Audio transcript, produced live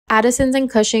Addison's and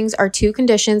Cushing's are two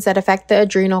conditions that affect the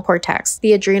adrenal cortex.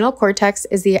 The adrenal cortex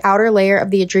is the outer layer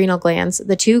of the adrenal glands,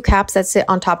 the two caps that sit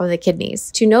on top of the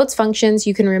kidneys. To note its functions,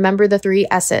 you can remember the three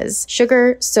S's: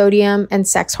 sugar, sodium, and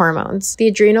sex hormones. The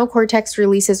adrenal cortex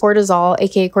releases cortisol,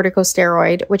 aka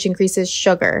corticosteroid, which increases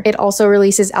sugar. It also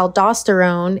releases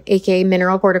aldosterone, aka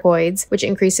mineralocorticoids, which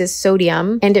increases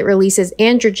sodium, and it releases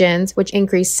androgens, which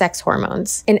increase sex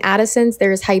hormones. In Addison's,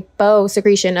 there is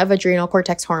HYPOsecretion of adrenal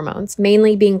cortex hormones,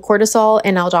 mainly being cortisol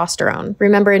and aldosterone.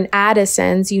 Remember, in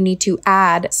Addison's, you need to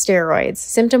add steroids.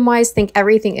 Symptom-wise, think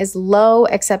everything is low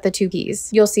except the two keys.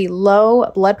 You'll see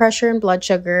low blood pressure and blood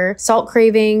sugar, salt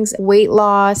cravings, weight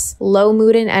loss, low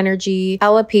mood and energy,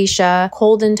 alopecia,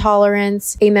 cold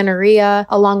intolerance, amenorrhea,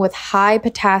 along with high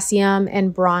potassium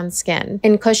and bronze skin.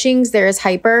 In Cushing's, there is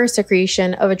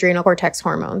HYPERsecretion of adrenal cortex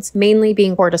hormones, mainly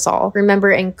being cortisol.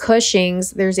 Remember, in Cushing's,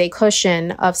 there's a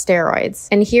cushion of steroids.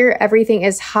 And here, everything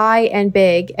is high and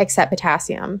big except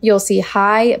potassium. You'll see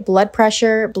high blood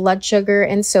pressure, blood sugar,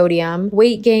 and sodium,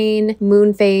 weight gain,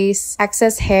 moon face,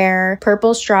 excess hair,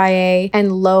 purple striae,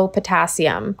 and low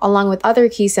potassium, along with other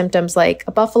key symptoms like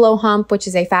a buffalo hump, which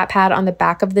is a fat pad on the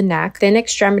back of the neck, thin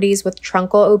extremities with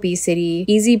truncal obesity,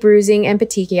 easy bruising and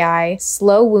petichiae,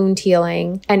 slow wound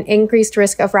healing, and increased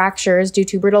risk of fractures due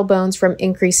to brittle bones from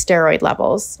increased steroid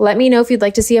levels. Let me know if you'd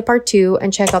like to see a part 2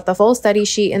 and check out the full study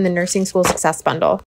sheet in the Nursing School Success Bundle.